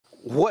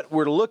what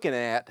we're looking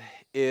at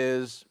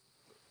is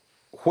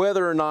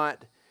whether or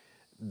not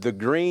the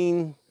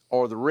green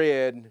or the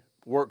red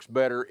works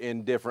better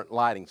in different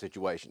lighting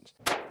situations.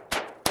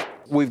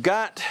 We've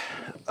got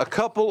a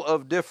couple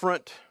of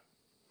different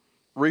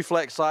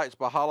reflex sights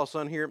by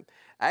Holosun here.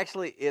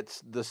 Actually,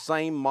 it's the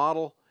same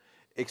model,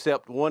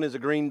 except one is a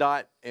green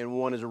dot and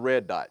one is a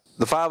red dot.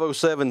 The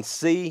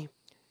 507C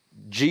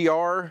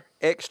GR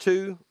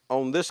X2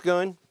 on this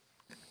gun,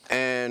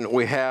 and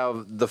we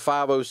have the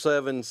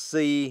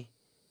 507C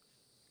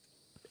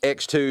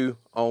X2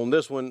 on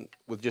this one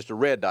with just a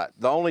red dot.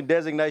 The only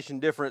designation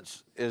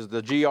difference is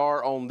the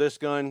GR on this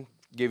gun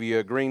give you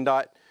a green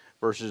dot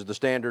versus the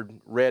standard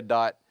red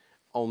dot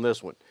on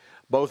this one.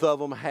 Both of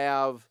them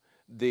have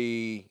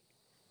the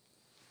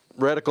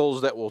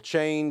reticles that will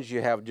change.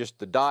 You have just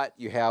the dot,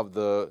 you have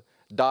the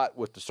dot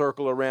with the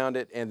circle around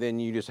it, and then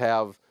you just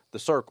have the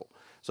circle.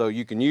 So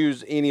you can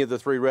use any of the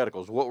three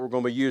reticles. What we're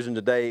going to be using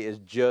today is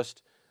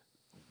just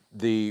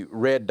the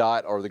red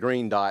dot or the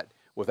green dot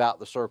without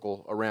the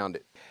circle around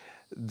it.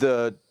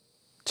 The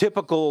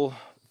typical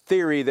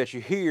theory that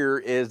you hear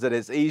is that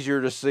it's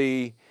easier to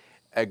see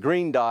a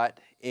green dot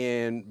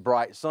in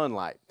bright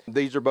sunlight.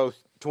 These are both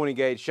 20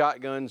 gauge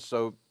shotguns,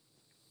 so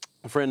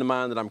a friend of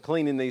mine that I'm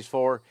cleaning these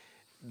for,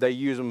 they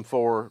use them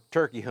for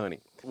turkey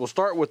hunting. We'll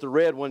start with the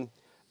red one.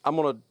 I'm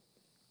going to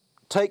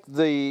take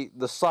the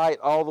sight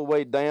all the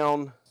way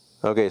down.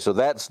 Okay, so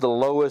that's the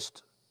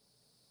lowest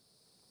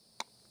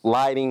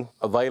lighting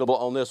available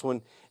on this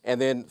one. And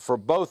then for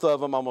both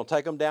of them, I'm going to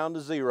take them down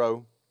to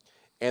 0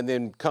 and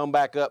then come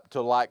back up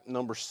to like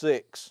number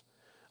 6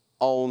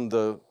 on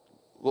the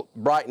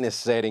brightness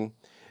setting.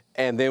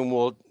 And then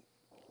we'll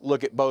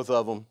look at both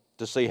of them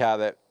to see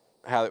how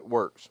it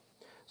works.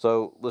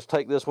 So let's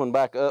take this one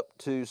back up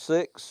to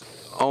 6.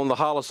 On the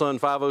Holosun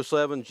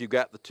 507s, you've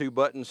got the 2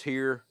 buttons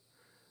here.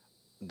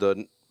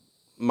 The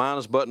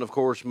minus button, of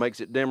course, makes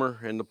it dimmer,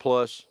 and the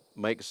plus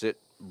makes it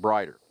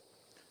brighter.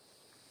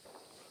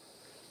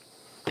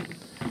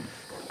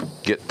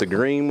 Get the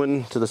green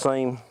one to the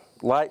same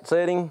light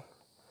setting.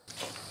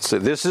 So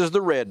this is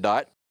the red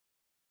dot.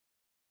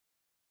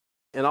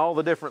 In all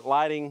the different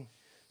lighting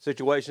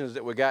situations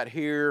that we got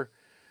here,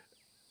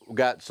 we've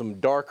got some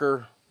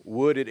darker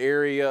wooded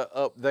area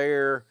up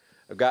there.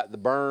 I've got the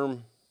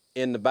berm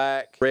in the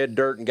back, red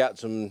dirt, and got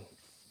some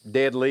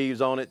dead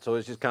leaves on it, so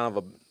it's just kind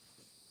of a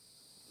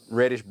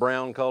reddish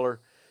brown color.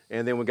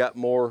 And then we got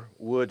more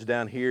woods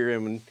down here,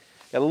 and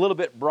got a little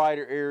bit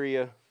brighter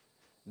area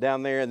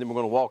down there. And then we're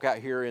going to walk out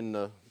here in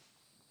the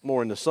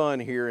more in the sun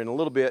here in a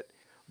little bit.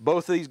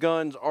 Both of these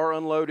guns are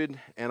unloaded,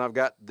 and I've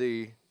got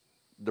the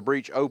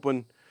breech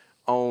open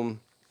on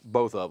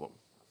both of them.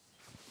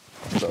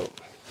 So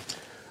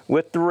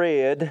with the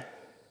red,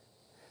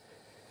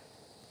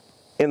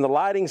 in the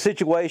lighting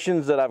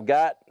situations that I've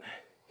got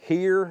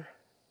here,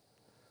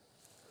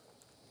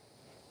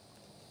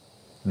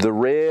 the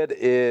red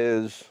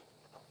is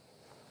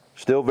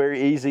still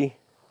very easy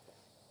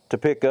to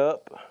pick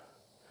up.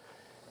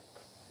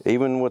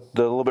 Even with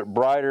the little bit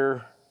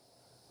brighter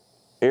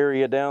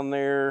area down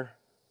there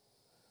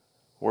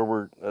where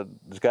we're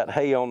it's got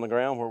hay on the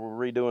ground where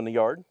we're redoing the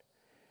yard.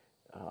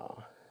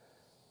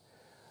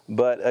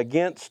 But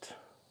against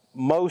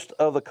most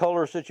of the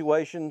color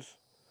situations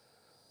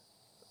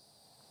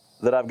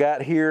that I've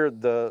got here,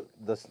 the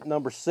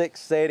number 6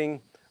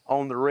 setting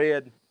on the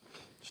red,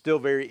 still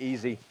very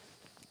easy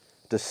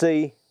to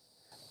see.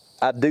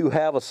 I do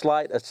have a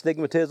slight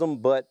astigmatism,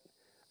 but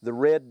the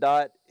red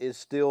dot is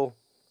still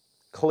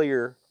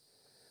clear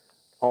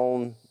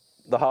on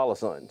the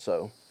Holosun.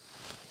 So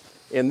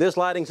in this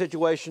lighting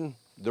situation,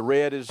 the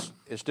red is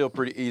still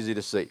pretty easy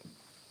to see.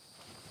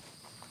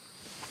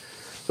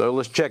 So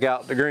let's check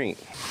out the green.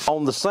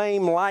 On the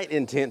same light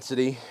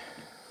intensity,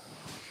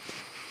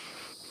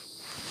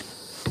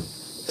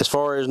 as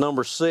far as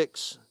number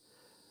 6,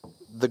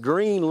 the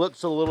green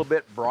looks a little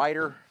bit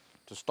brighter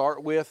to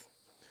start with.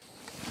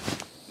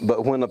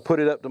 But when I put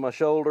it up to my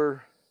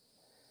shoulder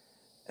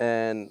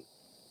and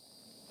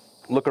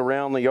look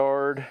around the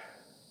yard,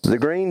 the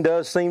green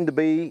does seem to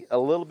be a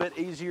little bit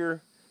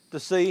easier to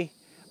see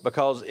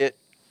because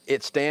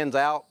it stands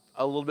out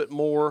a little bit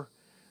more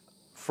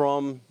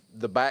from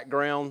the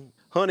background.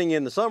 Hunting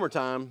in the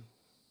summertime,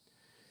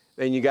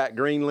 and you got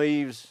green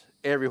leaves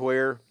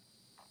everywhere,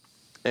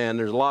 and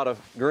there's a lot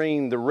of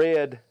green. The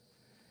red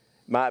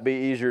might be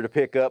easier to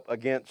pick up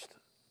against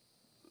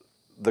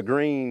the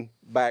green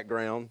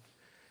background,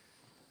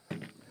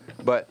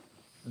 but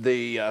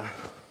the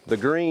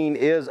green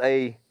is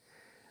a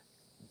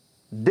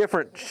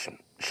different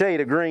shade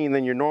of green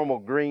than your normal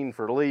green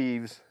for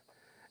leaves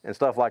and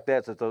stuff like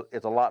that. So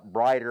it's a lot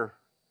brighter,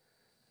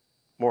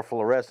 more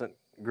fluorescent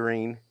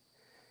green,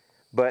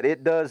 but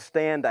it does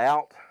stand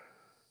out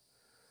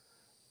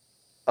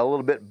a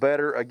little bit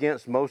better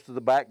against most of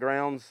the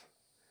backgrounds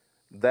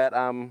that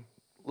I'm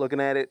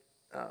looking at it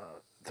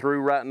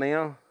through right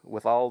now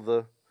with all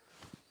the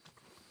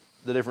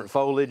different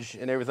foliage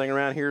and everything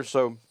around here.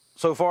 So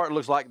far it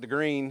looks like the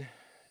green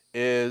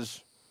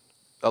is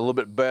a little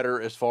bit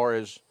better as far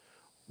as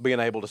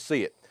being able to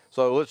see it.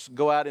 So let's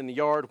go out in the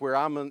yard where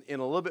I'm in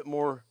a little bit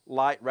more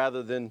light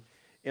rather than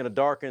in a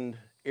darkened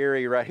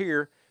area right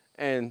here,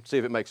 and see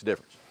if it makes a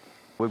difference.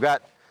 We've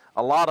got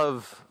a lot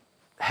of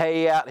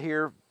hay out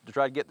here to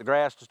try to get the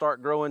grass to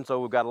start growing,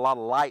 so we've got a lot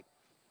of light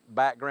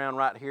background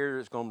right here.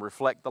 It's going to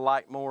reflect the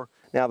light more.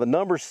 Now the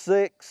number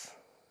 6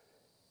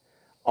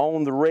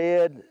 on the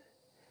red,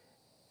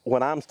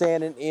 when I'm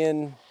standing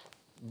in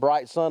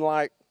bright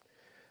sunlight,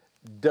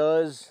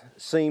 does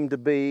seem to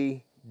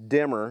be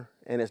dimmer,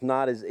 and it's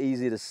not as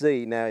easy to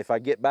see. Now if I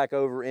get back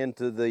over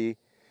into the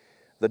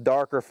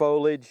darker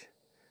foliage,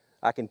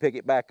 I can pick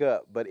it back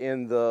up, but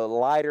in the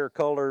lighter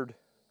colored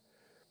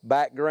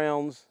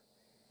backgrounds,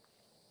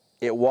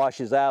 it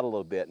washes out a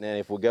little bit. Now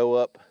if we go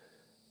up,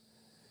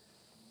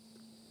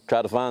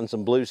 try to find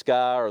some blue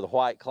sky or the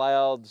white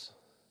clouds,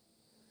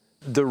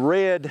 the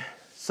red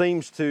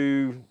seems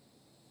to,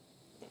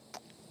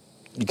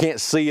 you can't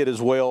see it as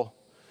well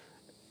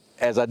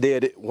as I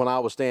did when I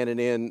was standing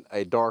in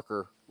a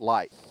darker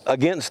light.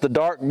 Against the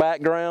dark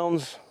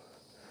backgrounds,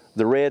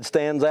 the red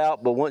stands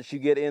out, but once you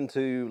get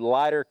into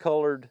lighter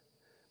colored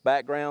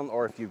background,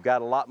 or if you've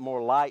got a lot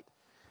more light,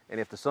 and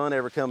if the sun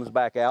ever comes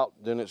back out,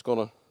 then it's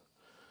gonna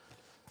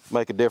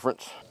make a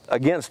difference.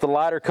 Against the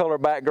lighter color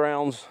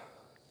backgrounds,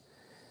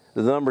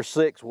 the number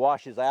 6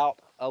 washes out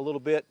a little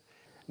bit.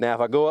 Now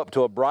if I go up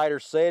to a brighter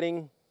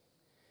setting,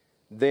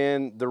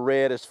 then the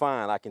red is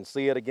fine. I can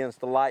see it against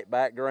the light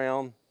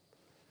background,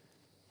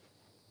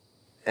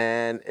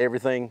 and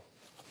everything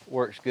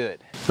works good.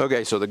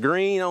 Okay, so the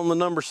green on the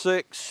number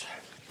 6,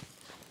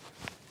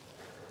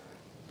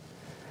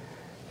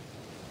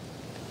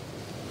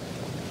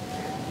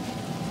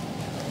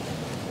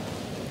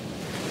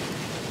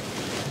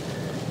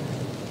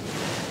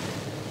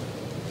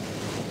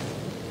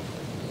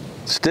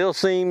 still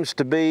seems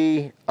to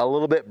be a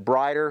little bit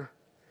brighter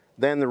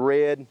than the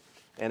red,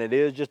 and it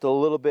is just a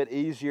little bit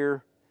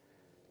easier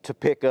to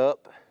pick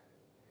up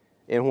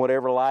in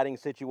whatever lighting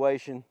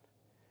situation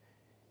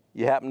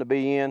you happen to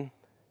be in.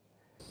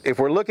 If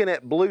we're looking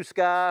at blue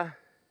sky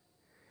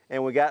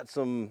and we got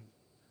some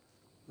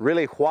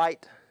really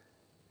white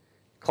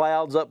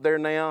clouds up there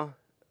now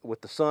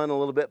with the sun a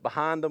little bit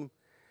behind them,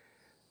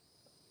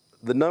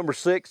 the number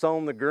 6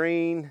 on the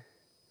green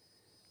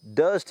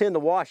does tend to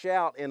wash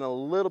out in a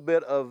little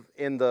bit of,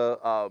 in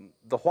the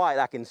white.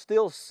 I can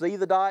still see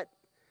the dot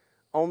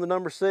on the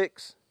number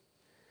 6,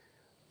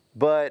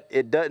 but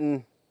it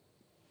doesn't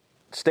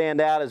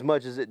stand out as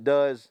much as it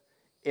does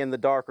in the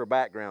darker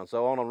background.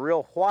 So on a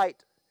real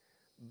white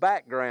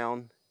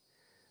background,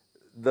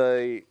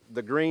 the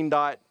green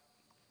dot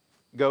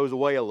goes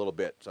away a little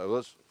bit.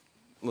 So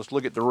let's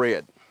look at the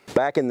red.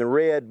 Back in the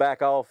red,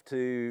 back off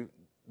to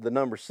the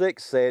number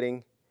 6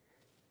 setting.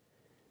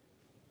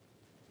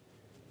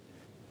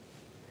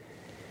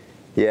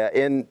 Yeah,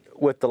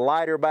 with the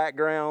lighter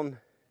background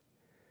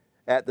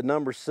at the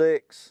number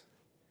 6,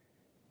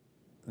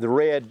 the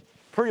red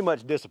pretty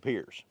much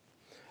disappears.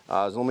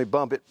 So let me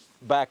bump it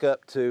back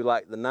up to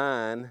like the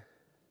 9.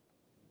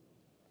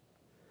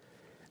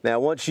 Now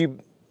once you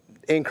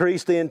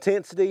increase the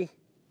intensity,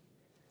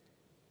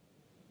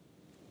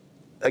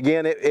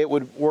 again, it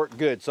would work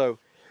good. So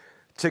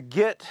to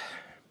get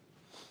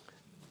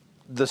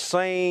the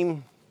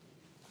same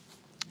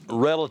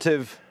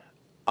relative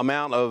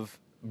amount of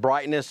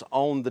brightness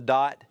on the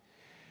dot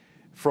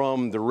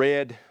from the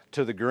red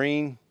to the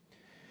green,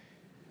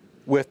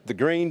 with the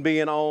green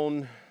being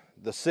on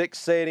the 6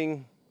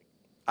 setting,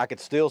 I could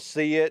still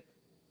see it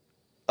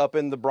up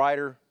in the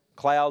brighter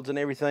clouds and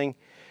everything.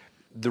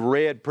 The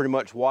red pretty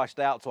much washed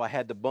out, so I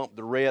had to bump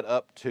the red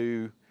up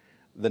to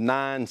the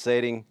 9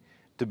 setting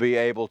to be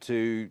able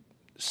to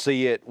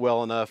see it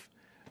well enough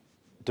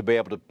to be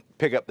able to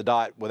pick up the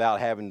dot without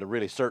having to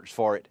really search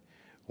for it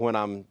when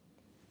I'm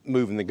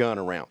moving the gun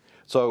around.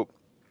 So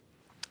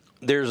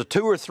there's a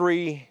 2 or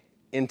 3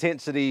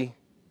 intensity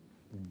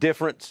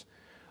difference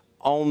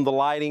on the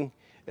lighting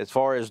as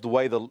far as the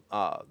way the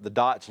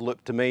dots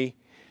look to me.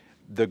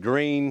 The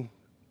green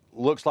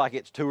looks like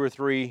it's 2 or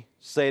 3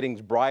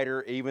 settings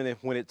brighter, even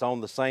if when it's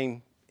on the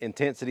same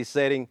intensity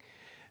setting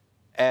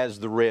as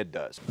the red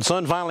does. The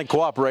sun finally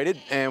cooperated,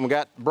 and we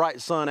got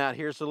bright sun out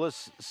here, so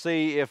let's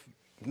see if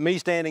me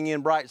standing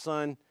in bright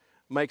sun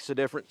makes a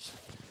difference.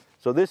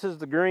 So this is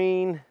the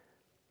green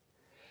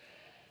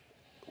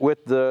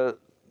with the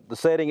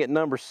setting at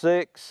number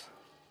 6.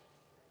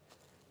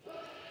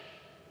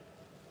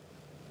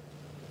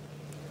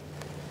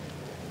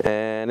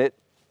 And it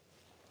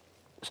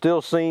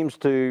still seems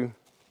to,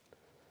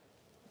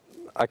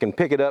 I can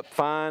pick it up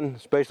fine,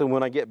 especially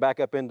when I get back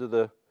up into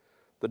the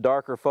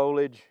darker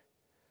foliage.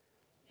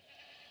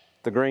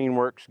 The green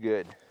works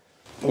good.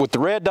 With the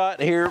red dot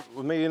here,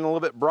 with me in a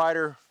little bit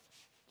brighter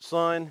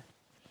sun,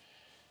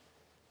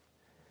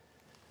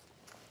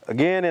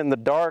 again in the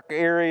dark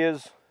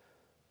areas,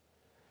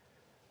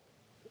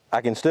 I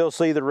can still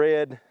see the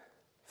red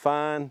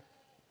fine.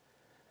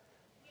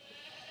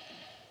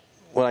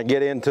 When I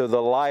get into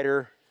the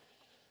lighter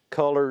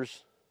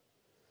colors,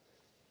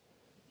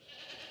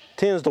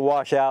 tends to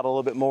wash out a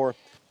little bit more.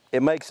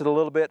 It makes it a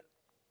little bit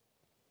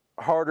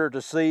harder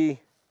to see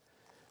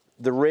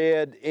the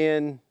red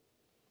in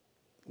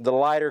the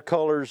lighter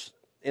colors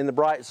in the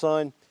bright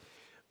sun,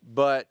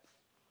 but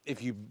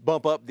if you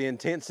bump up the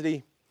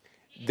intensity,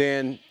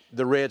 then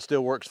the red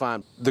still works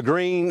fine. The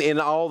green in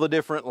all the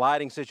different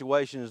lighting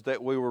situations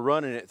that we were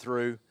running it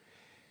through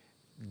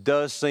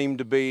does seem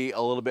to be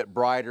a little bit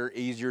brighter,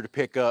 easier to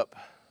pick up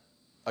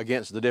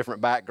against the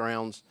different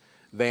backgrounds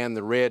than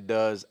the red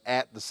does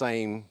at the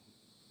same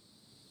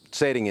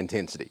setting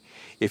intensity.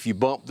 If you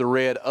bump the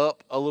red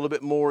up a little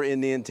bit more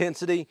in the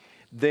intensity,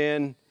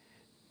 then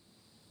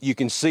you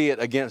can see it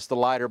against the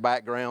lighter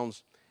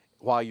backgrounds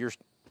while you're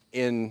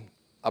in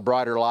a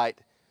brighter light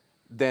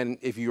than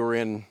if you were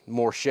in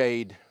more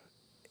shade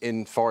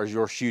in far as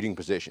your shooting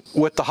position.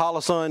 With the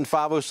Holosun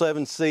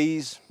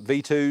 507Cs,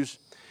 V2s,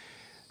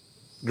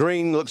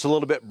 green looks a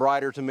little bit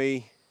brighter to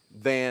me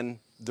than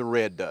the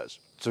red does.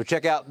 So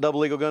check out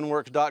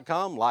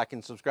doubleeaglegunworks.com, like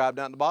and subscribe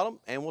down at the bottom,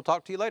 and we'll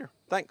talk to you later.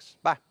 Thanks,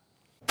 bye.